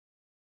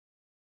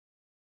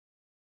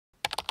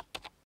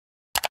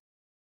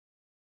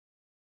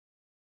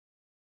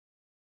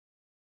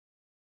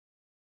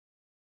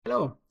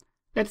Hello,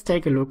 let's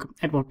take a look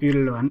at what we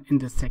will learn in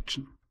this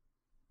section.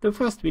 The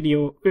first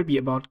video will be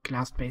about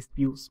class-based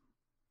views.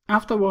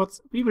 Afterwards,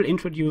 we will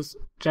introduce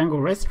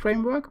Django REST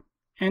framework,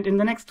 and in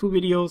the next two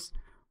videos,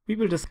 we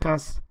will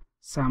discuss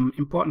some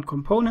important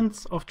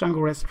components of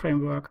Django REST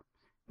framework,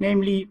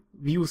 namely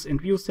views and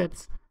view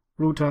sets,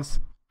 routers,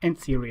 and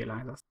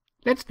serializers.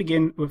 Let's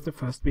begin with the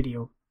first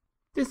video.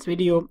 This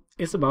video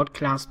is about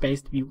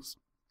class-based views.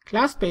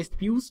 Class-based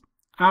views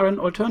are an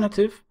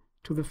alternative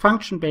to the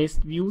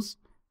function-based views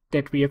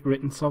that we have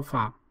written so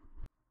far.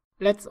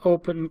 Let's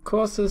open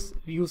courses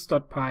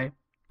views.py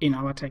in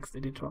our text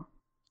editor.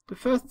 The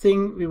first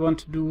thing we want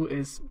to do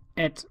is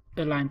add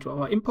a line to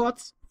our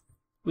imports.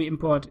 We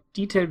import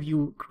detail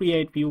view,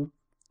 create view,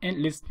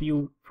 and list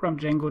view from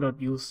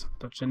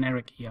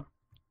django.views.generic here.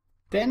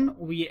 Then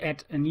we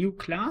add a new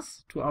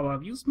class to our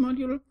views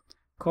module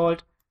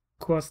called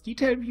course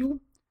detail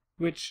view,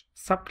 which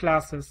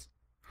subclasses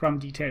from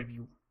detail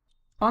view.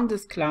 On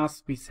this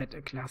class we set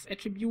a class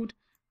attribute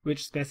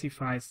which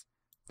specifies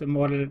the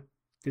model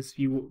this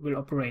view will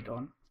operate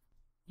on.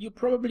 You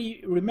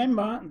probably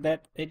remember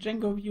that a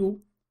Django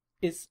view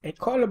is a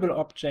callable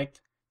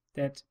object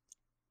that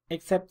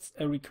accepts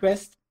a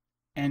request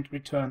and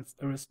returns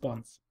a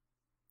response.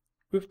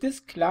 With this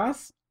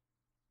class,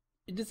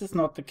 this is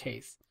not the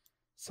case.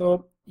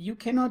 So you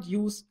cannot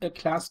use a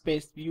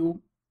class-based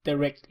view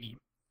directly.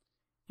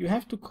 You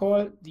have to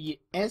call the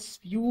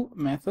sView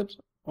method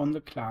on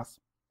the class.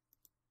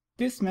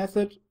 This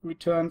method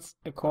returns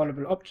a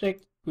callable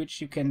object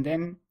which you can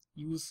then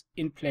use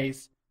in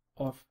place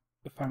of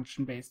a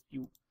function-based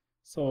view.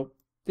 So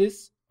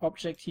this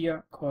object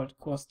here called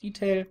course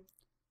detail,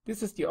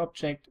 this is the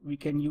object we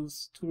can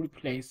use to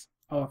replace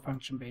our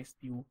function-based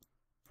view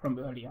from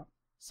earlier.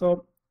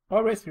 So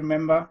always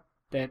remember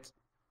that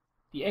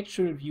the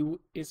actual view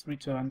is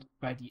returned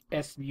by the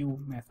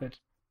sView method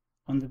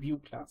on the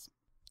view class.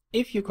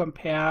 If you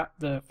compare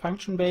the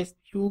function-based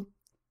view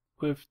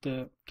with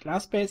the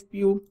class-based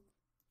view,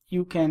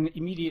 you can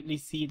immediately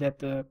see that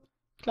the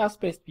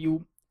class-based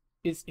view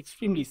is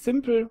extremely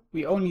simple.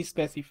 We only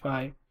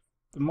specify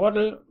the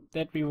model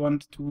that we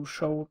want to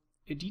show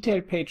a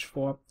detail page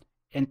for,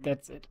 and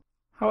that's it.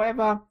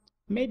 However,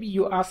 maybe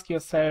you ask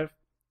yourself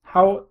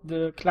how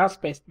the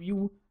class-based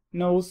view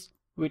knows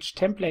which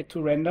template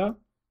to render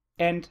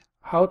and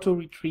how to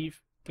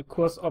retrieve the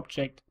course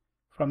object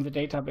from the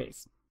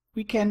database.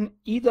 We can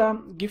either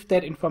give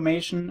that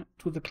information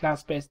to the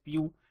class-based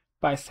view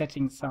by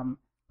setting some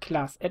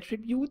class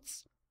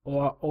attributes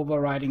or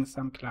overriding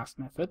some class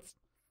methods,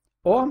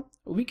 or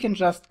we can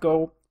just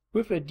go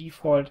with a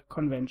default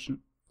convention.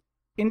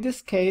 In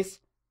this case,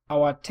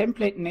 our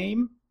template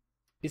name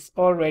is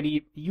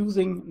already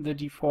using the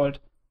default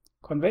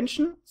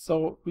convention,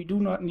 so we do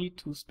not need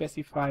to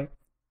specify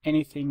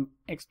anything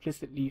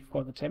explicitly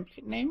for the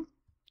template name.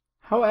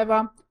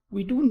 However,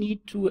 we do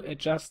need to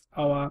adjust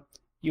our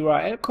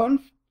URL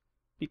conf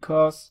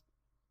because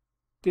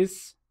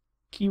this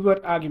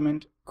keyword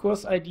argument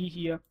course ID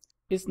here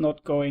is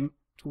not going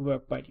to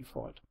work by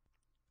default.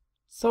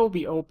 So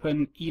we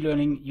open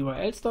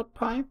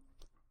elearning-urls.py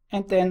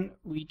and then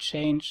we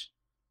change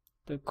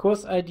the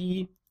course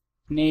ID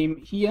name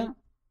here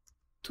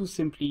to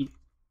simply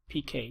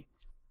pk.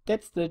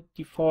 That's the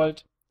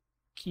default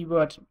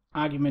keyword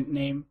argument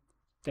name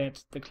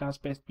that the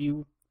class-based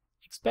view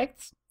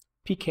expects.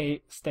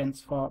 pk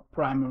stands for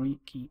primary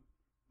key.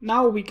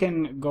 Now we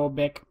can go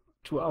back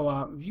to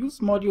our views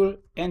module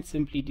and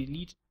simply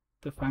delete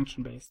the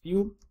function-based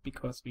view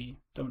because we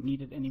don't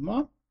need it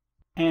anymore.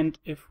 And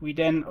if we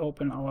then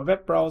open our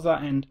web browser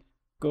and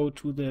go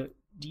to the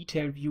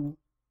detail view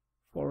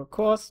for a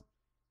course,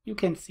 you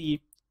can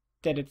see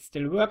that it's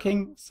still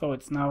working, so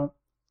it's now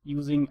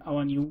using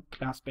our new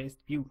class-based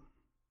view.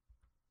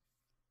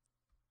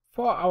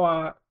 For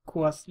our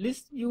course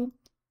list view,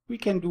 we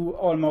can do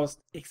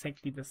almost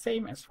exactly the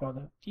same as for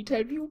the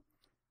detail view.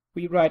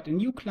 We write a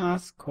new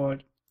class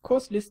called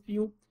course list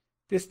view.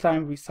 This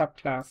time we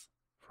subclass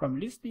from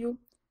list view,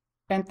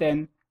 and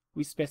then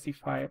we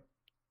specify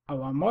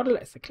our model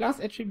as a class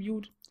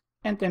attribute,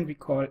 and then we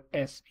call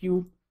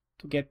sView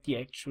to get the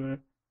actual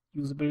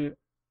usable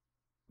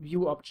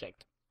view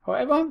object.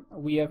 However,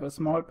 we have a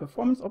small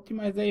performance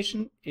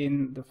optimization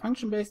in the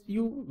function-based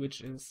view,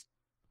 which is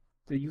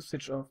the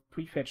usage of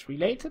prefetch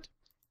related,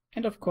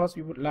 and of course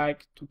we would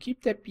like to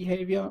keep that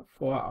behavior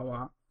for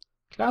our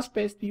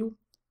class-based view,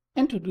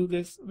 and to do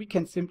this we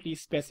can simply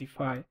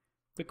specify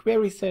the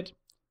query set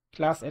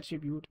class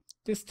attribute.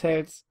 This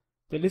tells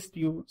the list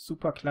view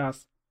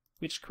superclass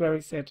which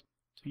query set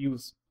to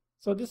use.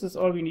 So this is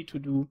all we need to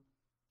do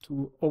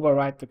to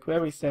override the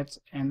query set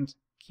and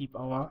keep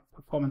our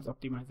performance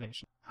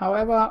optimization.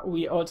 However,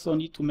 we also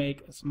need to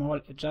make a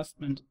small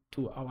adjustment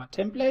to our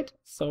template.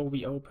 So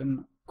we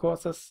open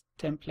courses,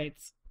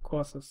 templates,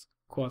 courses,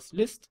 course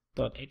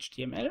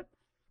list.html.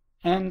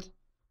 And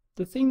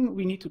the thing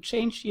we need to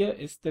change here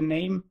is the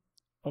name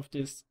of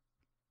this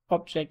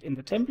object in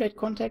the template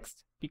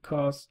context,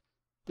 because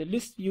the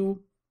list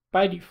view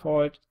by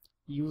default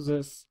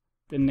uses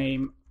the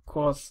name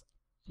course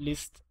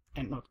list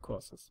and not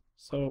courses.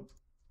 So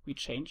we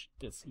change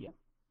this here.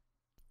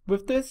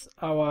 With this,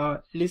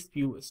 our list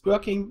view is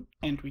working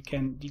and we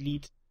can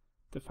delete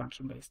the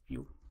function-based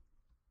view.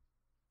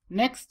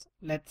 Next,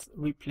 let's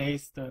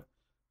replace the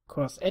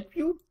course add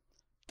view.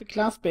 The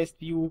class-based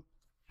view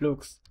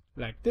looks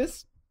like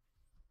this.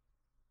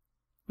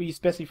 We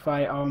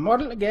specify our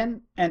model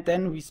again, and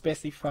then we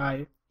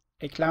specify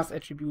a class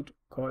attribute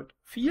called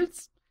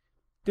fields.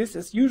 This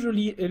is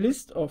usually a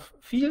list of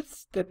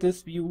fields that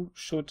this view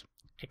should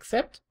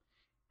accept.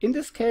 In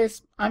this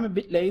case, I'm a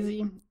bit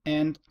lazy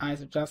and I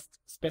just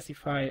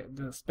specify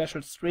the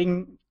special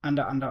string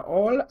under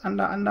all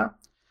under.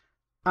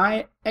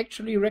 I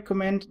actually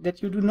recommend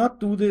that you do not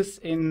do this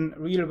in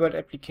real-world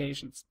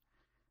applications.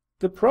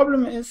 The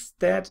problem is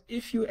that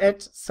if you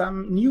add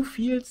some new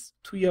fields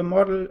to your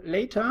model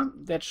later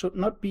that should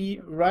not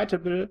be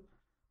writable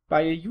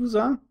by a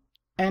user,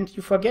 and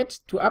you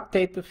forget to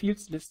update the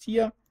fields list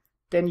here,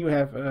 then you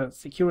have a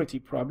security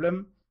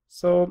problem.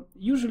 So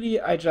usually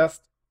I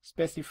just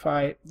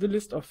specify the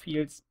list of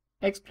fields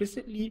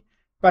explicitly,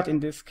 but in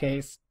this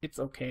case it's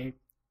okay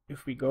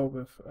if we go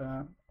with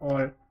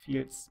all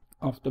fields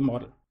of the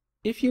model.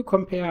 If you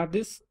compare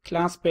this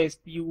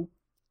class-based view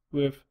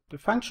with the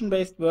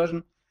function-based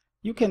version,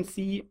 you can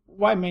see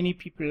why many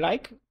people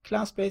like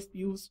class-based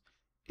views.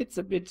 It's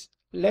a bit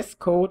less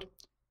code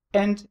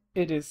and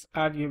it is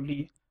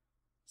arguably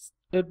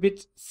a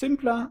bit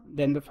simpler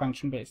than the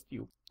function-based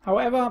view.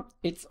 However,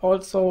 it's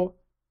also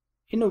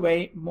in a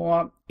way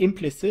more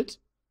implicit.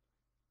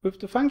 With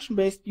the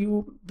function-based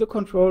view, the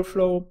control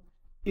flow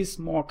is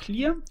more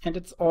clear and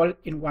it's all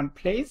in one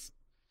place.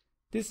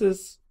 This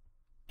is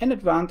an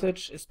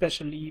advantage,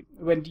 especially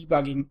when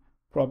debugging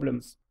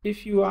problems.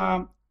 If you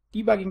are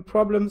debugging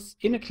problems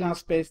in a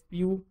class-based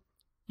view,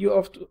 you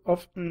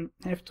often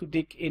have to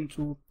dig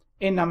into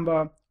a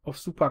number of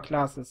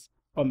superclasses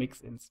or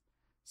mix-ins.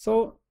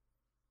 So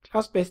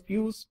class-based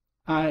views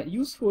are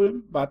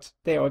useful, but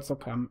they also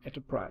come at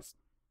a price.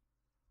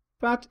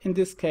 But in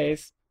this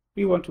case,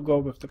 we want to go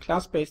with the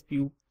class-based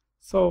view,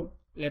 so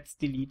let's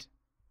delete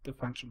the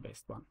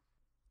function-based one.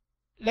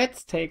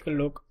 Let's take a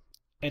look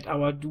at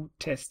our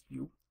doTest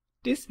view.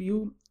 This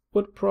view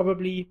would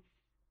probably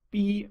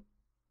be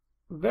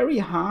very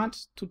hard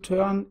to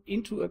turn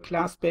into a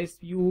class-based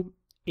view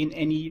in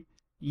any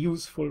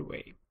useful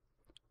way.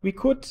 We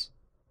could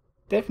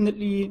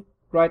definitely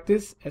write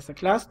this as a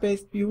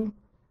class-based view.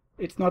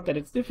 It's not that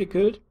it's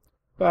difficult,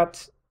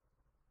 but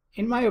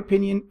in my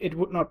opinion, it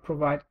would not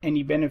provide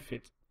any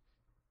benefit.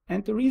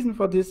 And the reason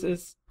for this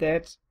is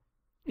that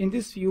in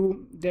this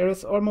view, there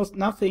is almost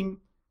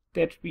nothing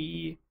that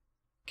we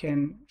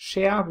can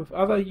share with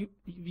other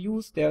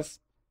views. There's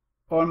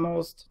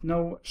almost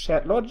no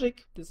shared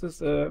logic. This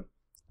is a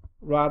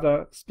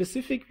rather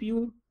specific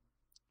view.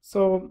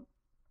 So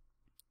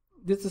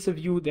this is a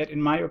view that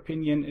in my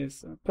opinion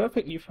is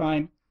perfectly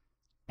fine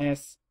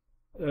as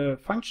a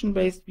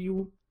function-based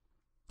view.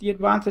 The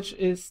advantage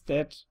is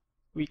that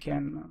we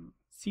can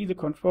see the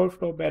control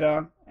flow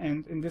better,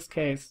 and in this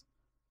case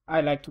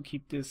I like to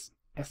keep this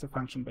as a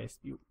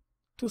function-based view.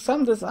 To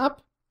sum this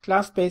up,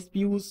 class-based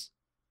views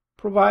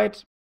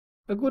provide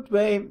a good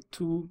way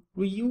to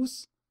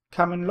reuse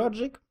common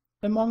logic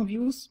among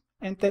views,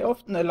 and they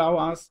often allow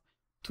us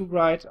to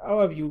write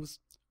our views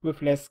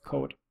with less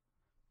code.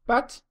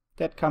 But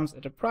that comes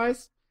at a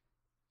price.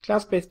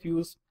 Class-based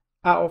views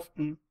are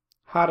often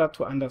harder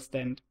to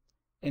understand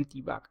and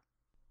debug.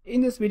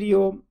 In this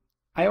video,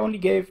 I only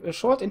gave a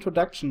short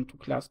introduction to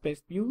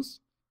class-based views.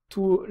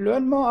 To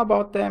learn more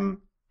about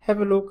them, have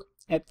a look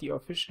at the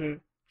official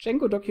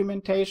Django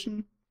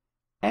documentation,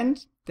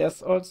 and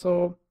there's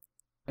also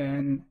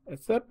a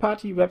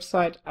third-party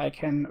website I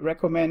can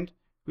recommend,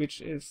 which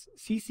is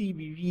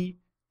ccbv.co.uk.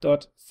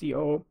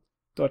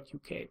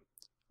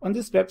 On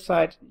this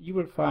website you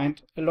will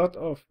find a lot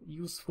of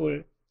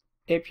useful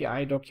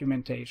API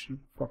documentation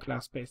for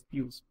class-based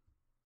views.